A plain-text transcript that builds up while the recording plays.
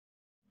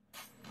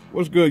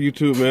What's good,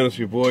 YouTube, man? It's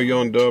your boy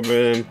Young Dub,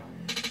 man.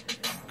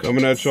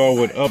 Coming at y'all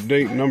with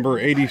update number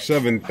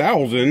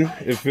 87,000,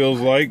 it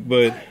feels like.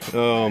 But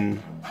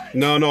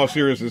no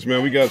seriousness,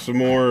 man. We got some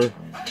more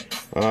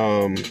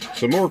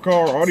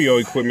car audio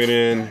equipment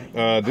in.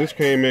 This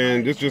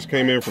just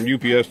came in from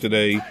UPS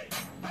today.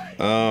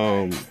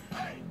 I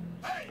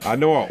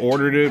know I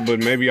ordered it, but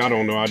maybe, I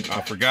don't know, I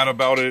forgot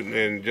about it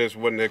and just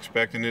wasn't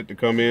expecting it to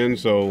come in.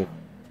 So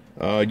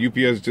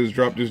UPS just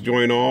dropped this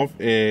joint off,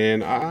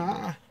 and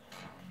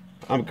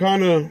I'm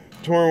kind of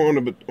torn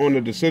on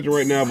the decision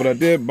right now, but I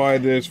did buy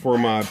this for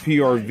my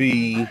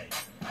PRV,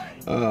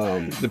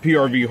 the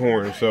PRV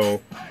horn.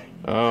 So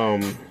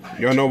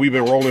y'all know we've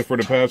been rolling for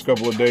the past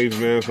couple of days,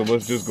 man, so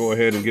let's just go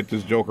ahead and get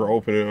this joker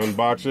open and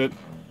unbox it.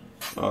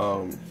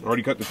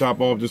 Already cut the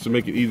top off just to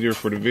make it easier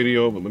for the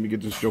video, but let me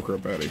get this joker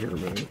up out of here,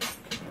 man.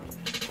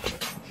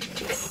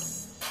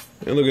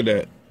 And look at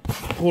that,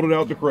 pulled it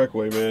out the correct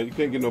way, man. You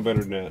can't get no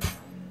better than that.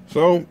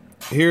 So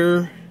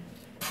here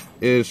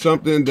is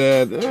something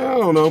that, I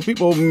don't know,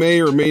 people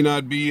may or may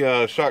not be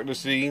shocked to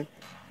see.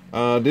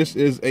 This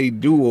is a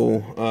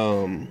dual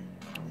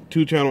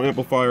 2-channel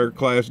amplifier,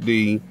 Class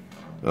D,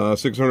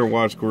 600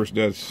 watts. Of course,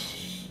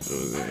 that's,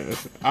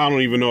 I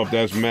don't even know if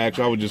that's max.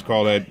 I would just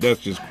call that's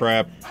just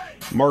crap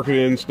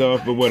marketing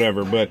stuff, but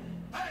whatever. But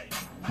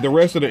the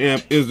rest of the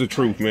amp is the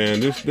truth, man.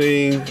 This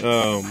thing,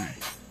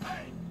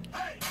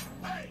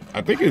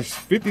 I think it's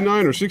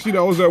 $59 or $60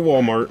 at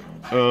Walmart.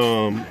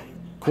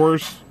 Of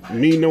course,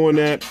 me knowing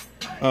that,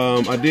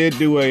 I did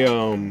do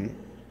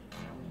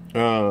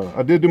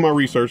my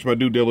research, my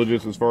due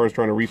diligence as far as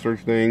trying to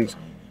research things.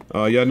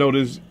 Y'all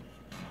notice,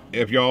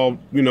 if y'all,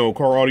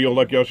 car audio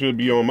like y'all should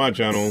be on my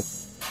channel,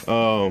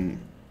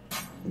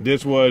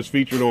 this was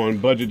featured on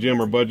Budget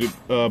Gym or Budget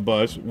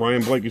Bus.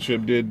 Ryan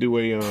Blankenship did do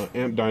a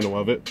amp dyno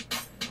of it.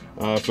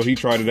 So he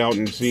tried it out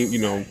and seen,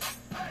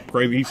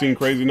 he's seen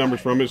crazy numbers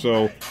from it.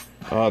 So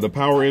the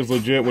power is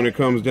legit when it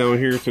comes down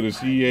here to the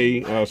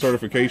CA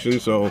certification.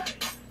 So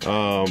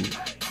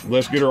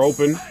let's get her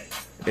open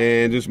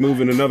and just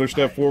moving another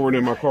step forward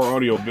in my car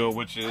audio build,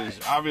 which is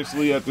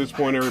obviously at this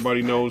point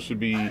everybody knows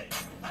should be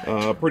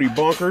pretty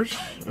bonkers.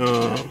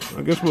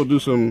 I guess we'll do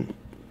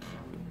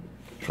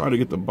try to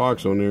get the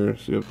box on there,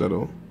 see if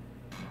that'll.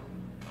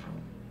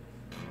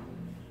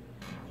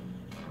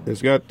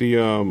 It's got the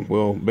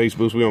well, bass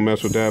boost, we don't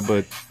mess with that,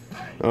 but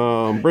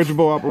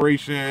bridgeable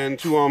operation,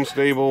 2 ohm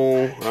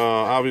stable.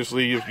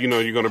 Obviously, if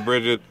you're going to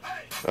bridge it,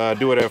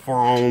 do it at 4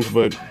 ohms,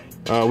 but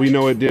we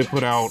know it did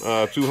put out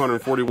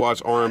 240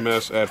 watts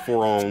RMS at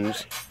 4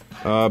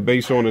 ohms,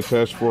 based on a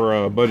test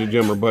for Budget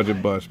Gym or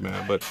Budget Bus,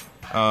 man. But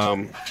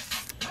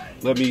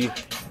let me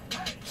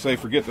say,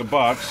 forget the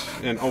box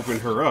and open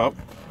her up.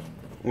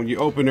 When you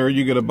open her,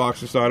 you get a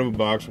box inside of a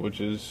box,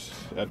 which is,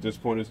 at this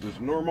point, is just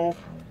normal.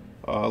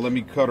 Let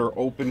me cut her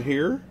open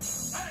here.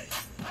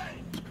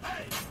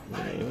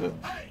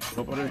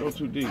 Hope I didn't go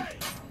too deep.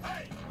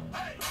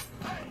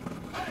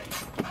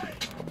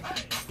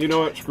 You know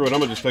what? Screw it. I'm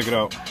gonna just take it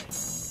out.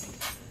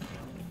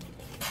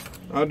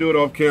 I'll do it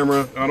off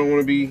camera. I don't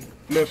want to be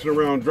messing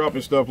around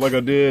dropping stuff like I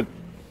did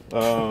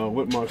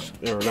with my,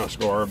 or not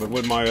Scar, but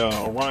with my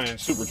Orion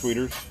Super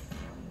Tweeters.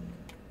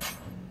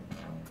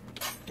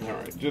 All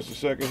right, just a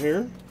second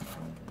here.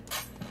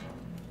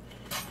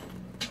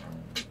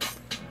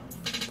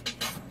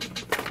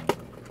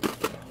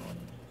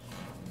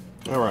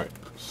 All right,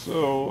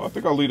 so I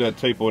think I'll leave that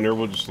tape on there.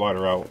 We'll just slide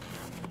her out.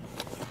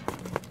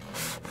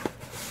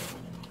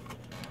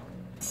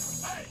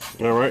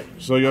 All right,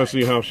 so y'all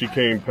see how she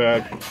came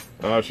packed.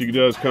 She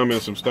does come in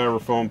some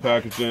styrofoam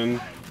packaging.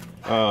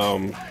 A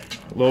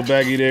little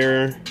baggy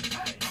there.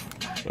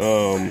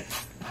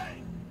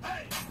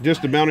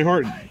 Just the Bounty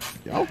Heart.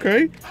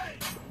 Okay,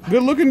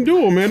 good looking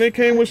dual, man. They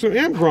came with some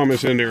amp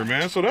grommets in there,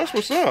 man. So that's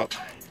what's up.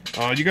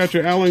 You got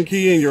your Allen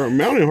key and your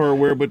mounting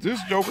hardware, but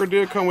this joker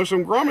did come with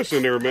some grommets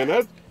in there, man.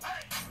 That,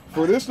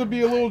 for this to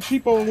be a little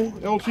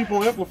cheapo, El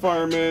Cheapo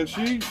amplifier, man,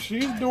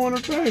 she's doing her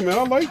thing, man.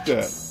 I like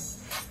that.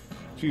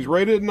 She's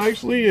rated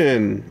nicely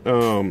and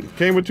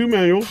came with 2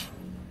 manuals.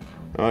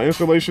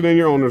 Installation and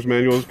your owner's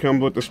manuals come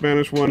with the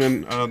Spanish one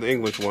and the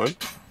English one.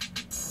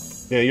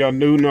 And y'all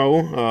do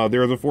know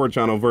there's a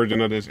 4-channel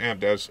version of this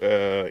amp that's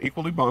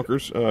equally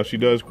bonkers. She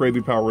does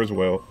crazy power as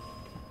well.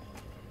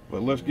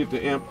 But let's get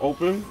the amp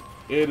open.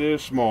 It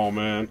is small,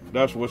 man.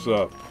 That's what's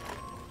up.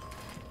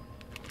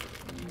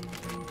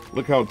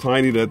 Look how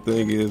tiny that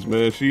thing is,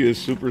 man. She is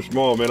super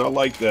small, man. I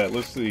like that.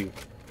 Let's see.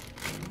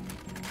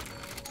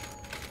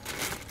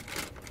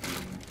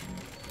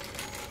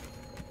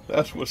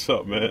 That's what's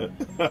up, man.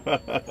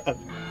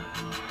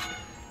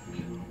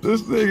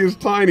 This thing is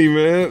tiny,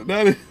 man.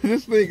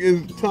 This thing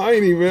is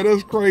tiny, man.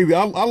 That's crazy.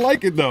 I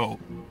like it, though.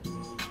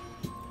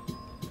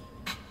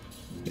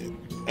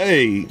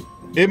 Hey,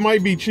 it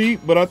might be cheap,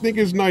 but I think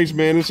it's nice,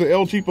 man. It's an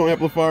El Cheapo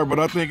amplifier, but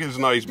I think it's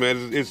nice,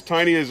 man. It's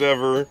tiny as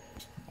ever.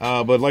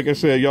 But like I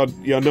said,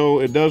 y'all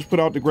know it does put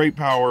out the great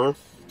power.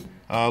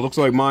 Looks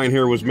like mine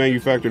here was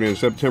manufactured in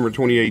September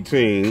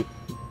 2018.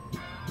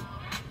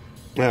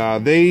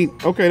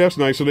 Okay, that's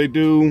nice. So they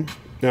do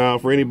Now,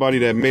 for anybody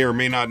that may or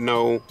may not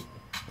know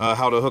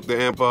how to hook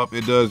the amp up,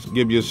 it does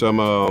give you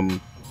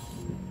some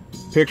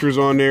pictures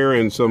on there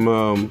and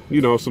some,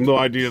 you know, some little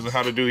ideas of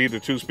how to do either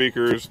 2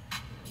 speakers,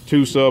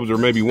 2 subs, or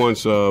maybe 1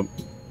 sub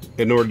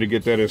in order to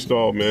get that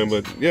installed, man.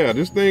 But yeah,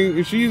 this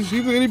thing, she's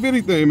an itty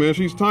bitty thing, man.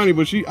 She's tiny,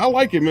 but I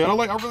like it, man.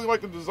 I really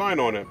like the design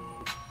on it.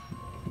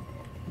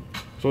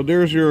 So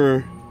there's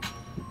your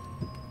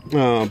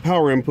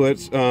power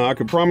inputs. I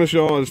can promise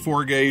y'all it's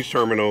 4 gauge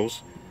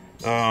terminals.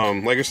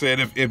 Like I said,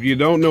 if you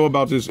don't know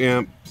about this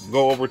amp,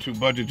 go over to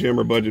Budget Gym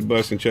or Budget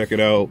Bus and check it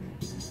out.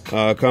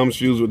 Comes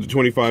fused with the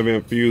 25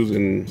 amp fuse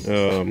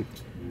and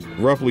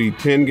roughly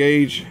 10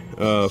 gauge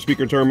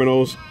speaker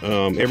terminals.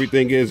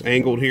 Everything is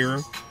angled here,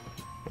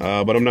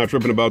 but I'm not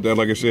tripping about that.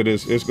 Like I said,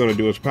 it's going to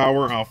do its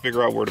power. I'll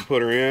figure out where to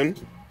put her in.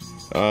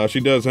 She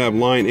does have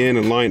line in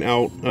and line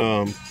out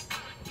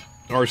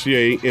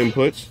RCA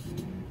inputs,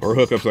 or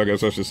hookups, I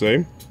guess I should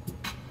say.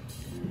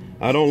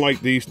 I don't like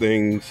these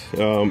things,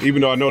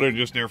 even though I know they're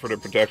just there for the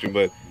protection,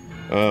 but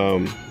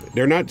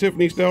they're not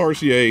Tiffany style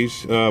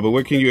RCAs, but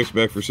what can you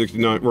expect for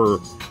 $59 or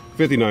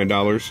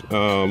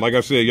 $59? Like I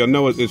said, y'all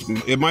know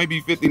it might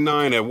be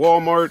 $59 at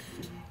Walmart.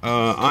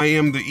 I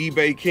am the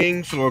eBay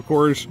king, so of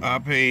course I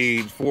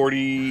paid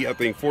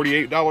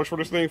 $48 for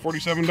this thing,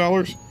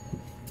 $47.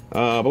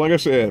 But like I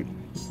said,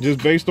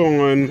 just based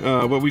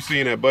on what we've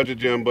seen at Budget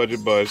Gym,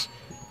 Budget Bus,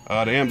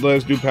 the amp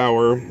does do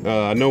power.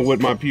 I know what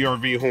my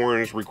PRV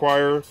horns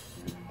require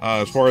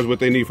as far as what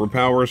they need for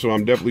power, so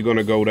I'm definitely going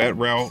to go that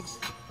route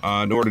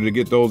in order to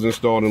get those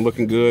installed and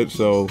looking good.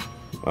 So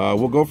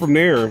we'll go from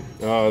there.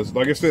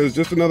 Like I said, it's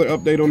just another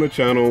update on the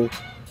channel.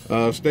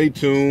 Stay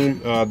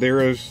tuned.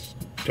 There is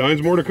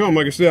tons more to come.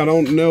 Like I said, I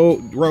don't know.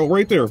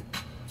 Right there,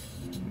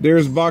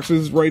 there's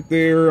boxes right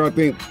there. I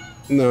think,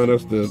 no,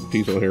 that's the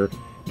piece on here.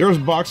 There's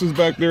boxes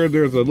back there.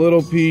 There's a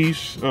little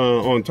piece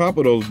on top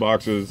of those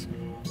boxes.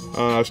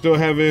 I still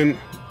haven't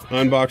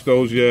unboxed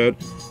those yet.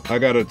 I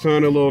got a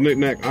ton of little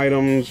knick-knack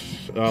items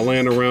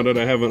laying around that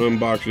I haven't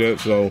unboxed yet.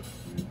 So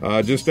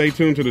just stay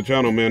tuned to the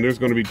channel, man. There's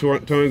going to be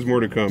tons more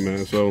to come,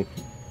 man. So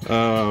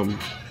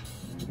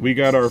we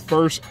got our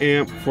first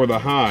amp for the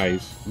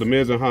highs, the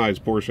mids and highs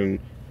portion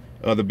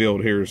of the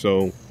build here.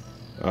 So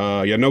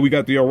yeah, I know we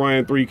got the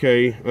Orion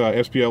 3K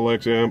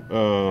SPLX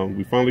amp.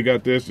 We finally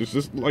got this. It's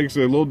just, like I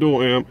said, a little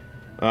dual amp,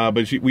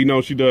 but we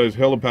know she does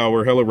hella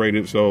power, hella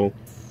rated. So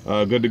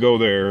good to go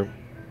there.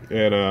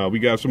 And we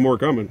got some more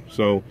coming.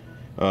 So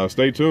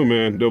stay tuned,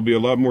 man. There'll be a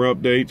lot more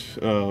updates.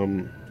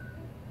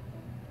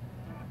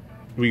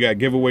 We got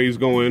giveaways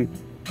going.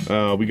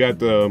 We got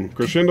the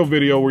Crescendo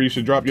video where you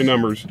should drop your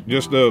numbers.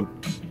 Just to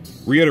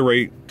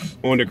reiterate,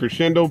 on the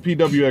Crescendo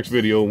PWX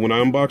video, when I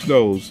unbox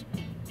those,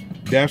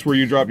 that's where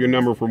you drop your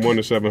number from 1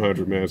 to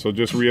 700, man. So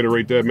just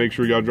reiterate that. Make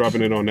sure y'all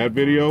dropping it on that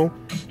video.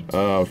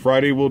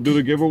 Friday we'll do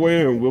the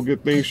giveaway and we'll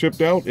get things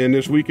shipped out. And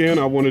this weekend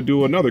I want to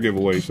do another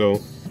giveaway. So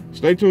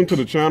stay tuned to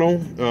the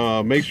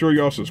channel. Make sure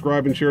y'all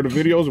subscribe and share the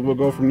videos, and we'll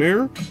go from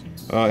there.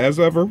 As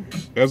ever,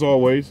 as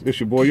always, it's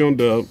your boy Young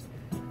Dub.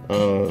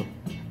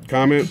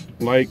 Comment,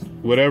 like,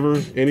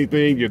 whatever,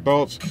 anything, your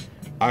thoughts.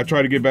 I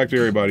try to get back to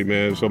everybody,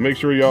 man. So make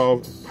sure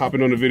y'all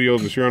hopping on the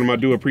videos and sharing them. I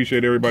do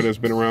appreciate everybody that's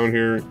been around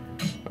here.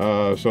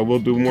 So we'll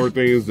do more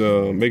things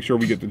to make sure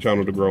we get the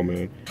channel to grow,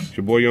 man. It's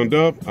your boy Young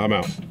Dub. I'm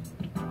out.